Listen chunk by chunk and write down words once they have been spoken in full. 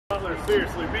Butler,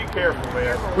 seriously, be careful,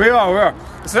 man. We are.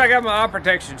 So I got my eye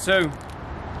protection. So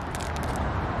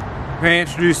I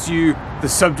introduce to you the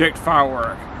subject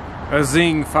firework. A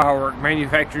Zing firework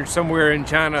manufactured somewhere in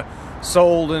China,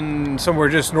 sold in somewhere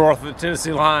just north of the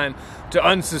Tennessee line to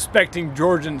unsuspecting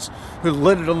Georgians who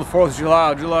lit it on the 4th of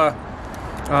July, July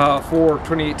 4,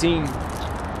 2018.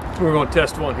 We're going to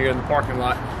test one here in the parking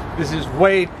lot. This is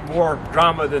way more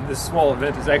drama than this small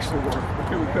event is actually worth.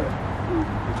 Here we go.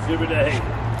 Exhibit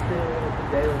A.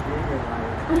 You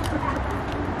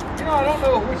know, I don't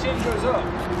know which end goes up.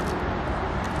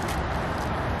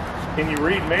 Can you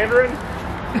read Mandarin?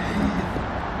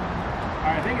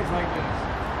 I think it's like this.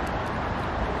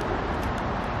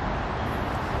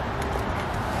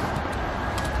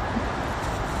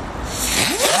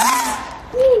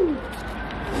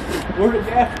 Where did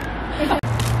that?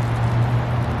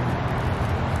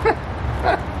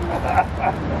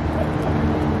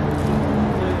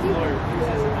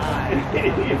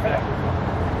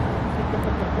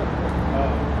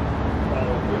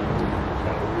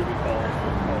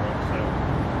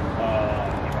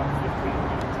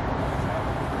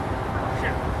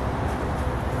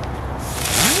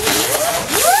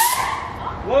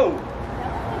 Whoa!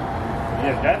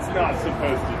 Yeah, that's not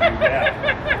supposed to do that.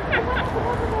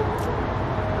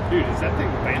 Dude, is that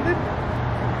thing landed?